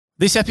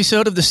This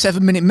episode of the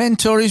 7 Minute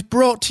Mentor is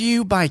brought to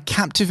you by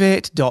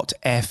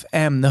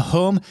Captivate.fm, the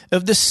home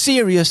of the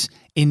serious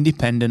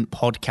independent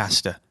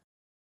podcaster.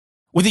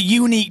 With a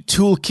unique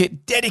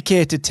toolkit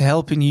dedicated to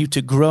helping you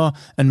to grow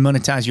and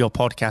monetize your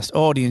podcast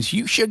audience,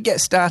 you should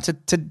get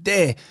started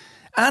today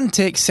and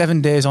take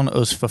 7 days on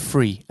us for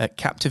free at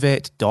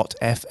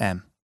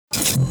Captivate.fm.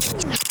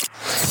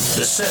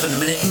 The 7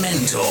 Minute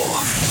Mentor.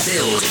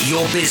 Build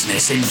your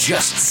business in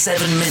just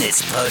 7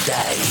 minutes per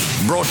day.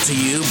 Brought to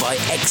you by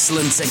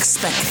Excellence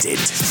Expected,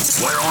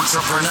 where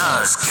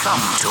entrepreneurs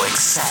come to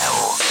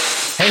excel.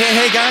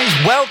 Hey guys,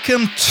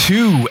 welcome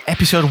to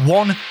episode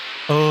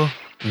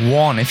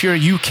 101. If you're a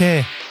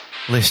UK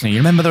listener, you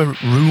remember the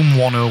Room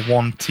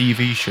 101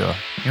 TV show?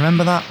 You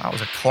remember that? That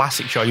was a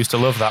classic show. I used to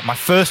love that. My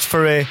first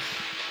foray,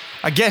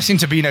 I guess,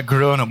 into being a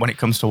grown-up when it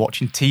comes to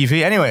watching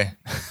TV. Anyway,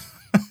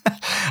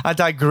 I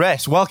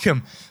digress.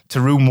 Welcome to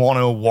Room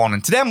 101.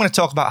 And today I'm going to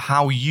talk about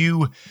how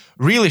you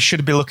really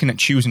should be looking at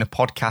choosing a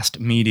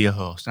podcast media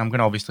host. And I'm going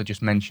to obviously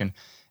just mention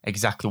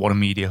exactly what a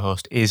media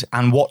host is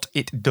and what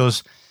it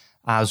does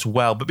as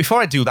well. But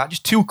before I do that,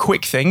 just two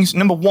quick things.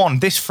 Number one,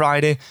 this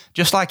Friday,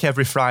 just like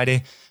every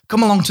Friday,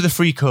 come along to the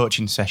free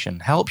coaching session.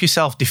 Help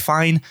yourself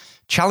define,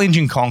 challenge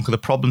and conquer the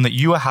problem that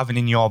you are having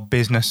in your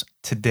business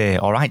today.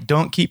 All right?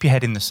 Don't keep your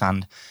head in the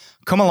sand.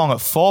 Come along at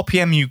 4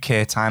 p.m.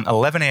 UK time,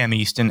 11 a.m.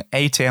 Eastern,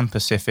 8 a.m.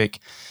 Pacific,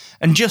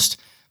 and just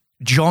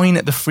join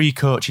the free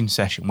coaching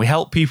session. We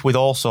help people with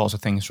all sorts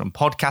of things, from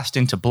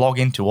podcasting to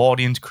blogging to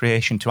audience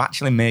creation to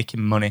actually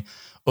making money,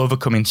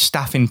 overcoming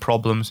staffing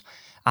problems,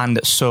 and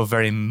so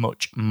very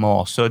much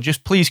more. So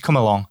just please come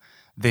along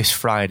this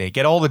Friday.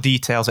 Get all the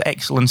details at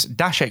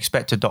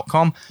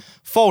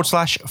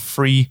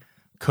excellence-expected.com/free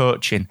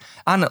coaching.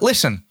 And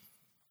listen.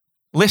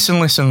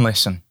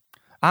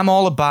 I'm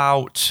all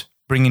about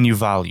bringing you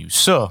value.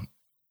 So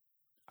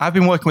I've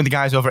been working with the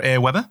guys over at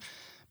Aweber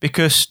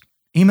because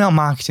email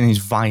marketing is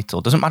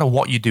vital. Doesn't matter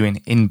what you're doing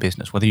in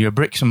business, whether you're a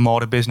bricks and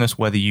mortar business,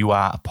 whether you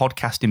are a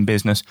podcasting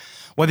business,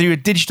 whether you're a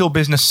digital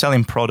business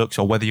selling products,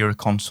 or whether you're a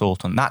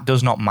consultant. That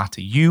does not matter.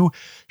 You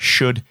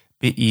should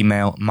be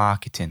email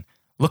marketing.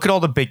 Look at all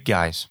the big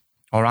guys,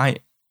 all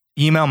right?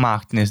 Email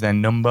marketing is their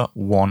number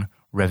one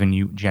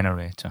revenue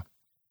generator.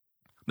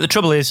 But the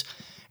trouble is,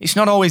 it's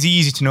not always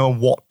easy to know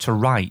what to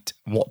write,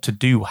 what to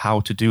do, how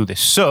to do this.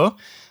 So,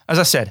 as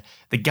I said,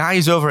 the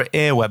guys over at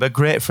Aweber,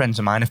 great friends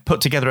of mine, have put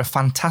together a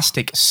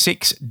fantastic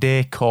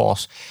 6-day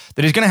course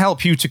that is going to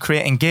help you to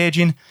create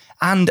engaging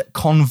and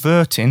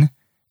converting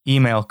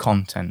email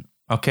content.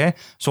 Okay?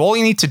 So all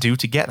you need to do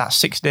to get that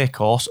 6-day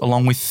course,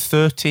 along with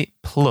 30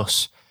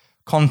 plus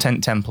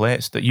content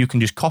templates that you can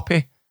just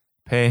copy,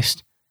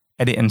 paste,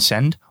 edit and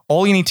send.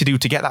 All you need to do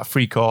to get that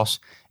free course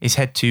is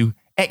head to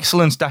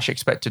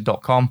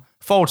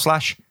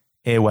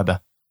excellence-expected.com/Aweber.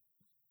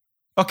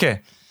 Okay,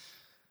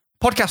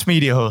 podcast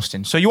media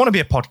hosting. So you want to be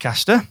a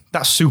podcaster.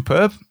 That's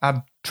superb.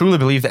 I truly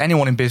believe that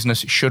anyone in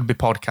business should be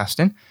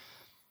podcasting.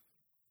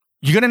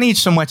 You're going to need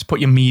somewhere to put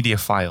your media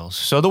files.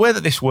 So the way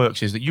that this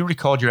works is that you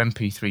record your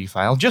MP3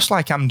 file, just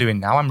like I'm doing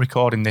now. I'm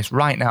recording this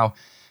right now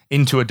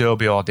into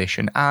Adobe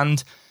Audition,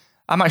 and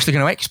I'm actually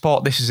going to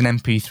export this as an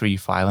MP3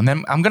 file, and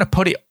then I'm going to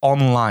put it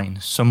online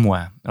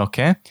somewhere,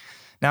 okay?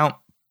 Now,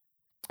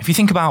 if you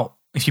think about,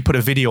 if you put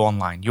a video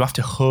online, you have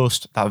to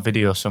host that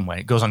video somewhere.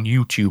 It goes on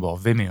YouTube or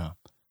Vimeo,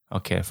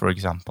 okay, for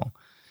example.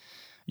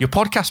 Your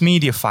podcast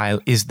media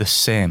file is the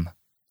same.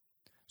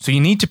 So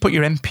you need to put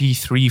your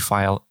MP3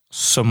 file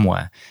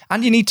somewhere.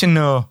 And you need to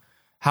know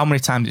how many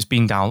times it's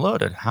been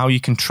downloaded, how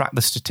you can track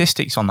the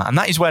statistics on that. And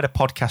that is where the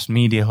podcast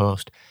media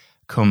host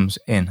comes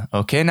in,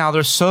 okay? Now, there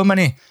are so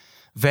many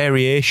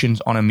variations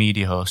on a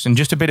media host. And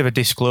just a bit of a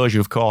disclosure,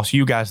 of course,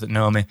 you guys that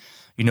know me,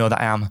 you know that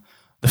I am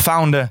the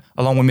founder,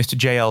 along with Mr.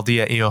 JLD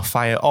at EO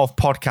Fire, of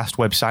Podcast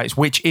Websites,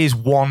 which is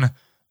one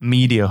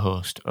media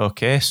host,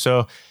 okay?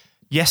 So,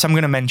 yes, I'm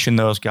going to mention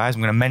those guys.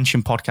 I'm going to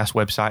mention Podcast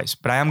Websites,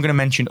 but I am going to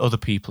mention other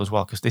people as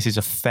well, because this is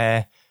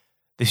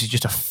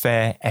just a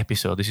fair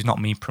episode. This is not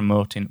me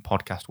promoting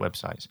Podcast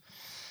Websites.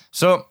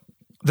 So,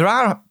 there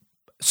are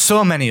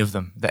so many of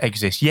them that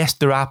exist. Yes,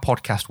 there are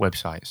podcast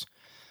websites.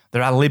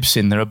 There are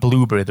Libsyn, there are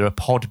Blueberry, there are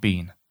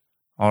Podbean,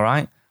 all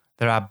right?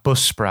 There are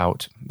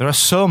Buzzsprout. There are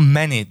so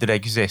many that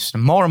exist,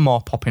 and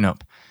more popping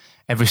up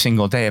every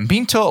single day. And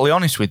being totally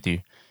honest with you,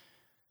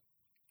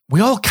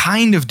 we all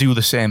kind of do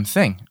the same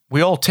thing.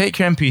 We all take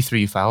your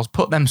MP3 files,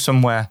 put them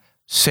somewhere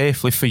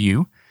safely for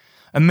you,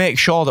 and make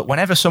sure that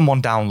whenever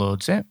someone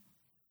downloads it,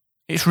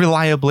 it's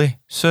reliably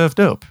served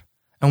up.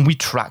 And we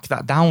track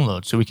that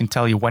download, so we can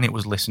tell you when it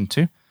was listened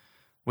to.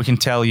 We can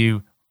tell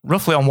you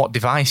roughly on what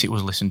device it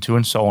was listened to,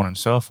 and so on and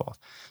so forth.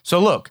 So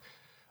look,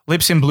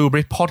 Libsyn,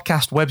 Blueberry,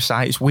 podcast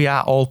websites, we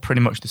are all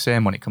pretty much the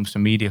same when it comes to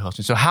media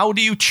hosting. So how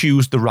do you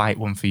choose the right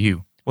one for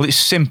you? Well, it's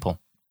simple.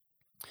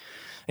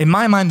 In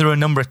my mind, there are a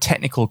number of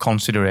technical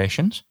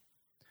considerations,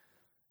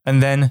 and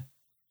then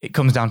it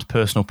comes down to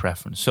personal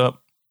preference. So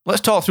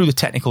let's talk through the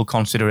technical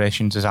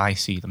considerations as I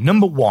see them.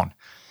 Number one,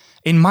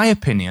 in my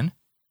opinion,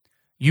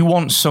 you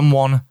want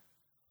someone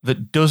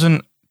that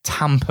doesn't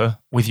tamper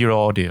with your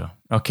audio.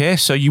 Okay,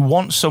 so you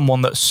want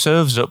someone that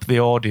serves up the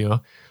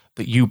audio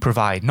that you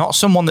provide, not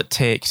someone that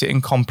takes it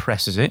and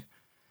compresses it,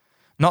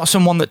 not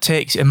someone that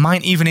takes it and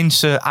might even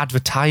insert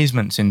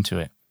advertisements into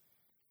it.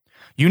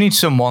 You need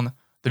someone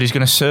that is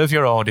going to serve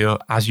your audio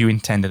as you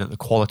intended, at the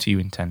quality you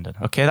intended.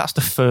 Okay, that's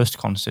the first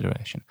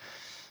consideration.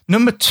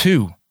 Number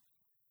 2,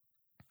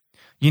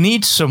 you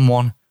need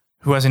someone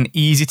who has an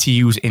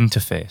easy-to-use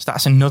interface.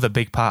 That's another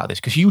big part of this,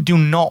 because you do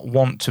not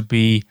want to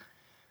be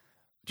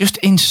just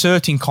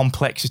inserting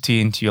complexity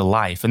into your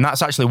life. And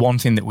that's actually one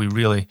thing that we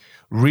really,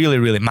 really,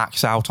 really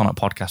max out on at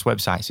podcast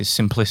websites is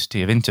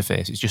simplicity of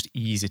interface. It's just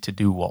easy to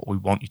do what we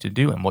want you to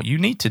do and what you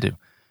need to do.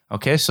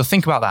 Okay, so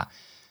think about that.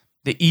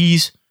 The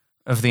ease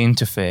of the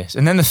interface.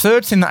 And then the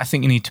third thing that I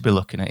think you need to be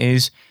looking at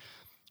is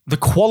the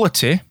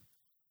quality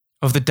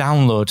of the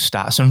download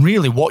stats and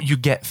really what you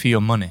get for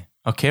your money.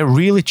 Okay,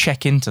 really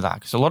check into that,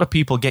 because a lot of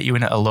people get you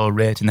in at a low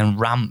rate and then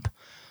ramp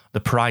the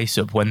price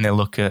up when they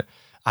look at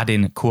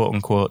adding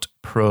quote-unquote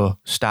pro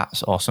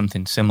stats or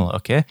something similar,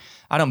 okay?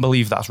 I don't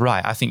believe that's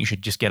right. I think you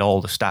should just get all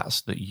the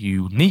stats that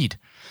you need.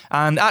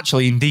 And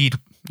actually, indeed,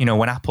 you know,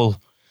 when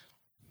Apple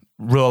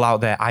roll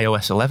out their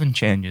iOS 11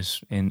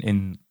 changes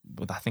in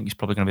I think it's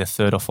probably going to be the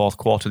third or fourth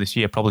quarter this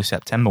year, probably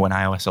September when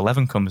iOS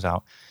 11 comes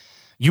out,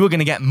 you are going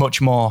to get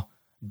much more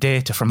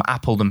data from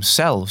Apple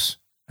themselves,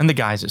 and the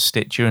guys at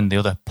Stitcher and the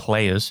other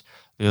players,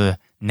 the other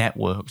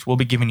networks, will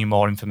be giving you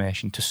more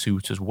information to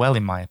suit as well,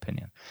 in my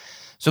opinion.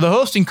 So the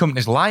hosting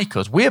companies like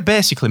us, we're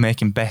basically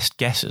making best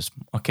guesses,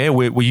 okay?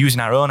 We're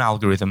using our own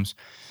algorithms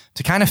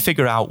to kind of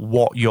figure out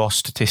what your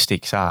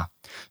statistics are.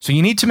 So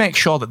you need to make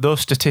sure that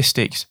those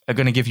statistics are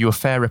going to give you a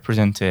fair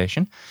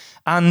representation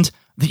and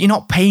that you're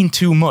not paying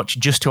too much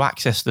just to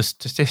access the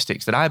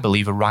statistics that I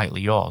believe are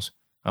rightly yours,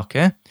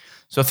 okay?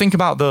 So think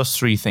about those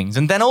 3 things.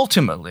 And then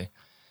ultimately,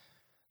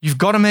 you've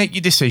got to make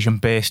your decision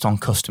based on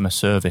customer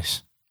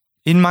service.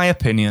 In my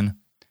opinion,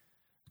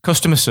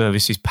 customer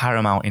service is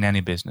paramount in any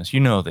business. You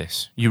know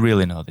this. You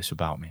really know this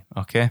about me,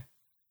 okay?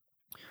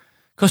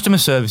 Customer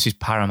service is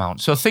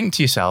paramount. So think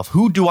to yourself,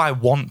 who do I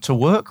want to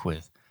work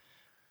with?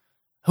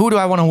 Who do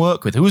I want to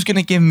work with? Who's going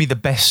to give me the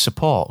best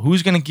support?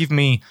 Who's going to give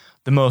me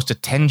the most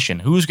attention?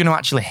 Who's going to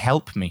actually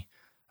help me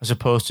as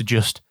opposed to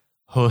just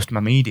host my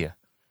media?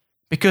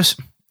 Because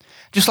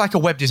just like a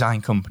web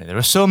design company, there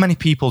are so many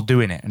people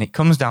doing it, and it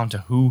comes down to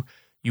who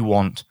you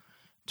want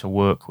to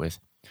work with.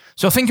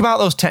 So think about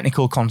those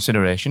technical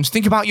considerations.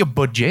 Think about your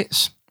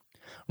budgets.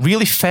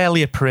 Really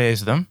fairly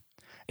appraise them.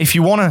 If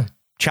you want to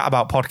chat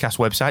about podcast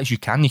websites, you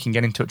can. You can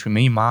get in touch with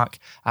me, Mark,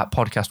 at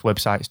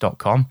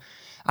podcastwebsites.com.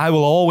 I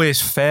will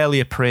always fairly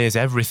appraise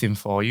everything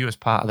for you as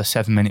part of the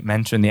 7-Minute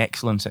Mentor and the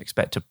Excellence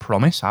Expected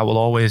Promise. I will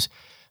always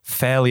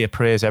fairly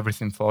appraise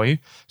everything for you.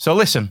 So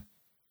listen,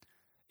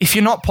 if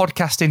you're not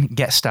podcasting,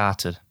 get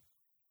started.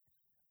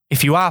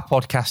 If you are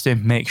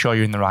podcasting, make sure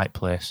you're in the right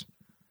place.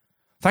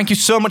 Thank you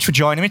so much for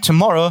joining me.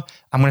 Tomorrow,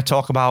 I'm going to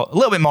talk about a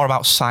little bit more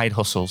about side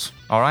hustles.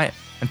 All right?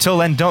 Until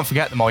then, don't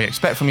forget, the more you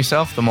expect from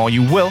yourself, the more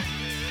you will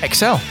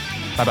excel.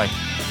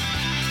 Bye-bye.